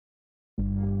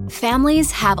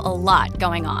Families have a lot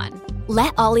going on.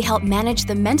 Let Ollie help manage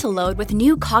the mental load with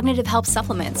new cognitive help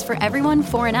supplements for everyone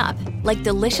 4 and up, like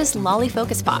delicious Lolly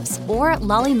Focus Pops or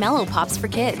Lolly Mellow Pops for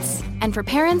kids. And for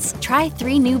parents, try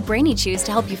 3 new Brainy Chews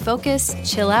to help you focus,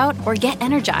 chill out, or get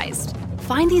energized.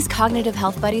 Find these cognitive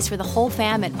health buddies for the whole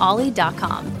fam at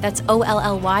ollie.com. That's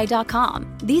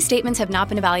OLLY.com. These statements have not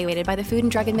been evaluated by the Food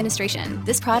and Drug Administration.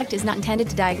 This product is not intended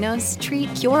to diagnose,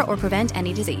 treat, cure, or prevent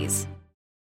any disease.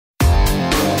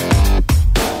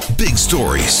 Big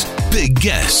stories, big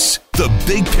guests, the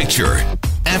big picture.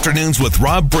 Afternoons with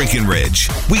Rob Breckenridge.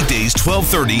 Weekdays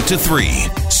 12:30 to 3,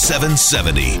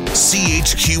 770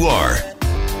 CHQR.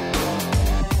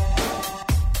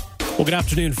 Well, good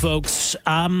afternoon, folks.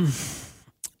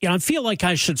 I feel like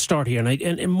I should start here,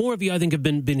 and more of you, I think, have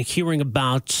been hearing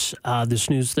about this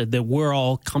news that we're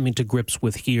all coming to grips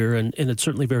with here, and it's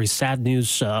certainly very sad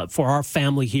news for our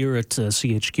family here at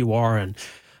CHQR and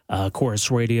Chorus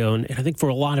Radio, and I think for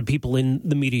a lot of people in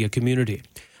the media community,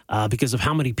 because of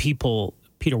how many people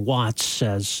Peter Watts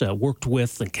has worked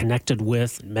with and connected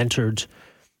with and mentored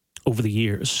over the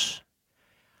years.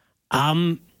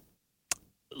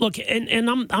 Look, and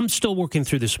I'm still working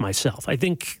through this myself. I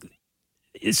think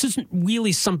this isn't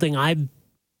really something I've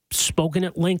spoken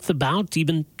at length about,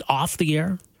 even off the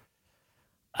air.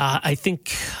 I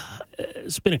think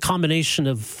it's been a combination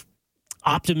of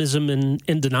optimism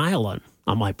and denial on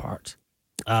my part,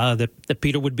 that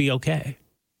Peter would be okay.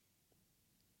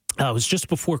 It was just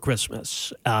before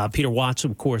Christmas. Peter Watts,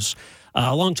 of course,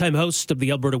 a longtime host of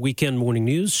the Alberta Weekend Morning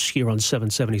News here on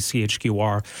 770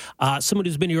 CHQR, someone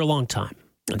who's been here a long time,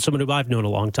 and someone who I've known a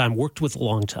long time, worked with a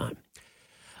long time.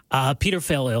 Peter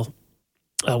fell ill,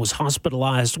 was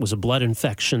hospitalized, was a blood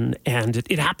infection, and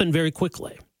it happened very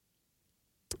quickly.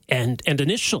 And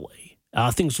initially,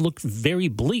 things looked very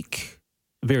bleak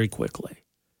very quickly.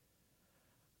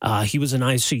 He was in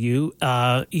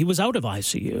ICU. He was out of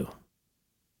ICU.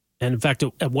 And in fact,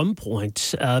 at one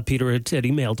point, Peter had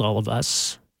emailed all of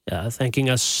us, thanking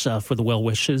us for the well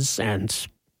wishes and,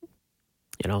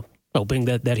 hoping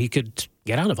that he could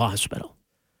get out of hospital.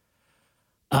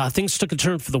 Things took a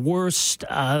turn for the worst.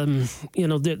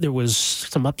 There was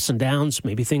some ups and downs.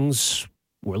 Maybe things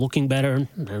were looking better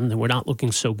and they were not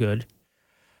looking so good.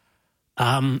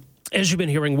 As you've been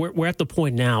hearing, we're at the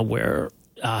point now where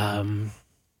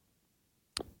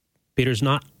Peter's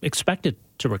not expected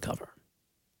to recover.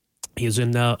 He is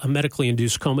in a medically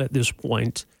induced coma at this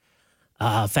point.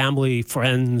 Family,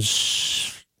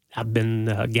 friends have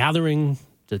been gathering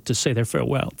to say their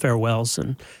farewells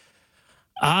and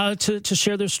to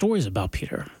share their stories about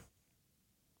Peter.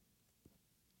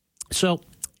 So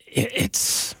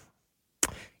it's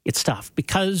tough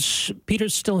because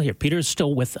Peter's still here. Peter's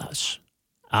still with us.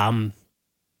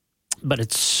 But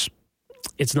it's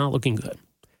not looking good.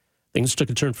 Things took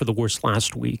a turn for the worse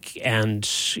last week, and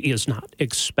he is not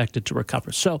expected to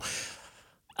recover. So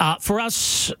for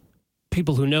us,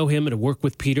 people who know him and have worked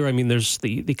with Peter, I mean, there's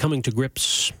the coming to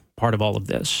grips part of all of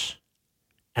this.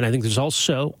 And I think there's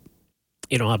also,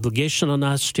 obligation on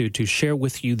us to share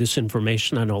with you this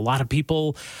information. I know a lot of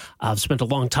people have spent a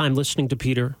long time listening to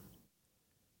Peter.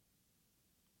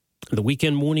 The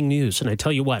Weekend Morning News, and I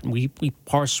tell you what, we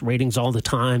parse ratings all the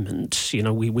time, and,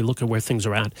 we look at where things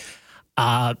are at.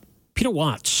 Peter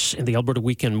Watts in the Alberta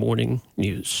Weekend Morning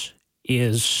News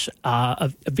is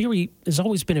has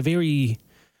always been a very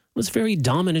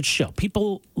dominant show.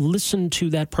 People listen to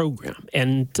that program,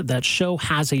 and that show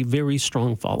has a very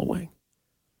strong following.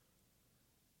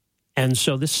 And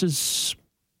so this is,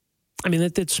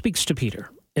 that speaks to Peter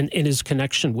and his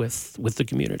connection with the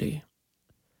community.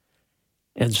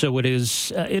 And so it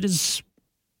is a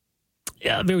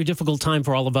very difficult time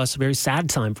for all of us, a very sad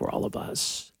time for all of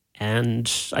us.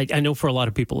 And I know for a lot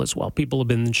of people as well. People have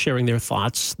been sharing their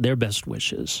thoughts, their best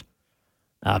wishes.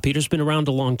 Peter's been around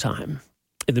a long time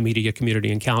in the media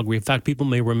community in Calgary. In fact, people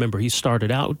may remember he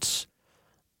started out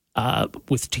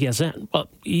with TSN. Well,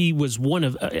 he was one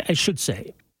of, I should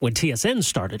say, when TSN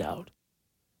started out,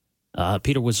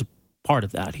 Peter was a part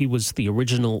of that. He was the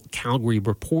original Calgary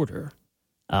reporter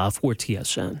for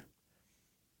TSN.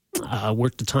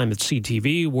 Worked a time at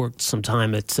CTV, worked some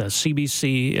time at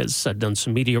CBC, has done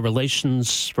some media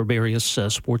relations for various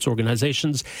sports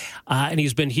organizations. And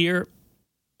he's been here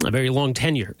a very long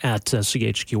tenure at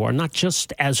CHQR, not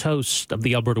just as host of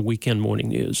the Alberta Weekend Morning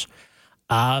News.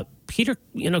 Peter,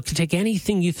 could take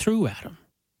anything you threw at him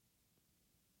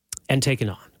and take it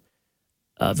on.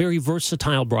 A very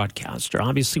versatile broadcaster,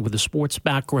 obviously with a sports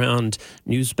background,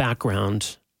 news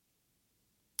background,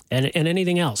 and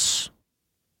anything else.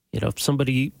 If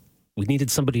we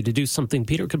needed somebody to do something,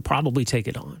 Peter could probably take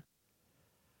it on.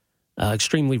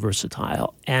 extremely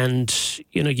versatile. And,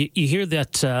 you hear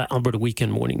that Alberta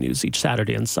Weekend Morning News each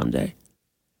Saturday and Sunday.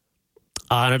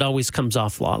 And it always comes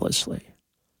off flawlessly.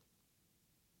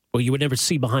 What you would never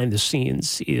see behind the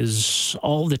scenes is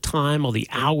all the time, all the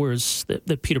hours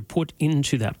that Peter put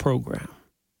into that program.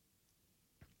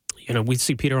 We'd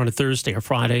see Peter on a Thursday or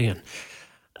Friday, and,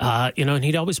 and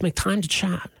he'd always make time to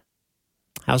chat.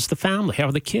 How's the family? How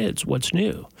are the kids? What's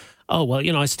new? Oh,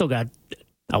 well, I still got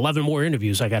 11 more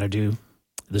interviews I got to do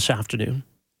this afternoon.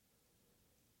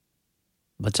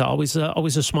 But always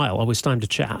a smile, always time to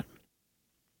chat.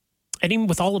 And even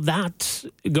with all of that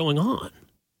going on,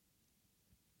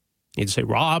 you'd say,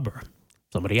 Rob or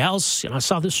somebody else, I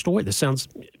saw this story. This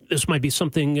might be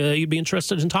something you'd be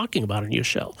interested in talking about in your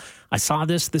show. I saw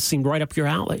this seemed right up your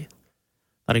alley.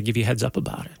 Thought I'd give you a heads up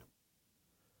about it.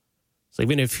 So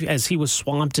even as he was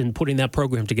swamped in putting that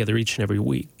program together each and every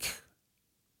week,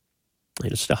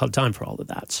 he still had time for all of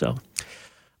that. So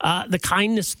the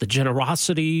kindness, the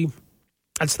generosity,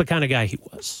 that's the kind of guy he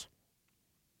was.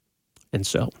 And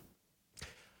so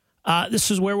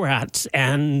this is where we're at.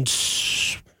 And,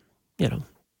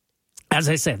 as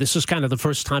I said, this is kind of the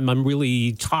first time I'm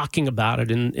really talking about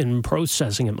it and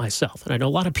processing it myself. And I know a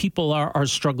lot of people are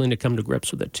struggling to come to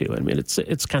grips with it, too. I mean,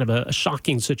 it's kind of a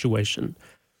shocking situation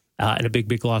and a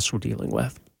big loss we're dealing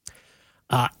with.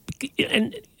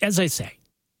 And as I say,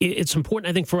 it's important,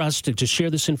 I think, for us to share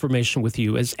this information with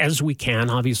you as we can.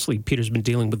 Obviously, Peter's been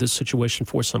dealing with this situation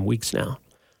for some weeks now.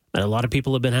 And a lot of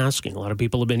people have been asking. A lot of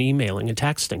people have been emailing and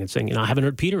texting and saying, I haven't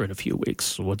heard Peter in a few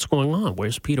weeks. What's going on?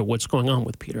 Where's Peter? What's going on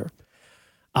with Peter?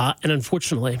 And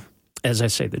unfortunately, as I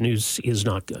say, the news is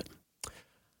not good.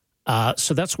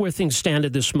 So that's where things stand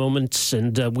at this moment.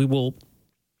 And we will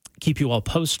keep you all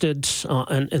posted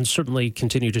and certainly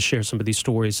continue to share some of these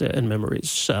stories and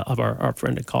memories of our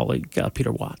friend and colleague,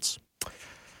 Peter Watts.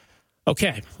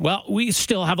 Okay, well, we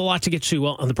still have a lot to get to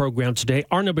on the program today.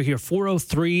 Our number here,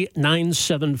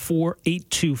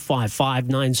 403-974-8255,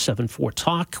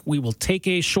 974-TALK. We will take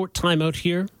a short time out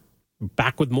here.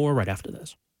 Back with more right after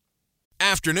this.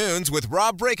 Afternoons with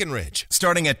Rob Breckenridge,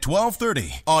 starting at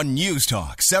 12:30 on News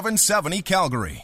Talk 770 Calgary.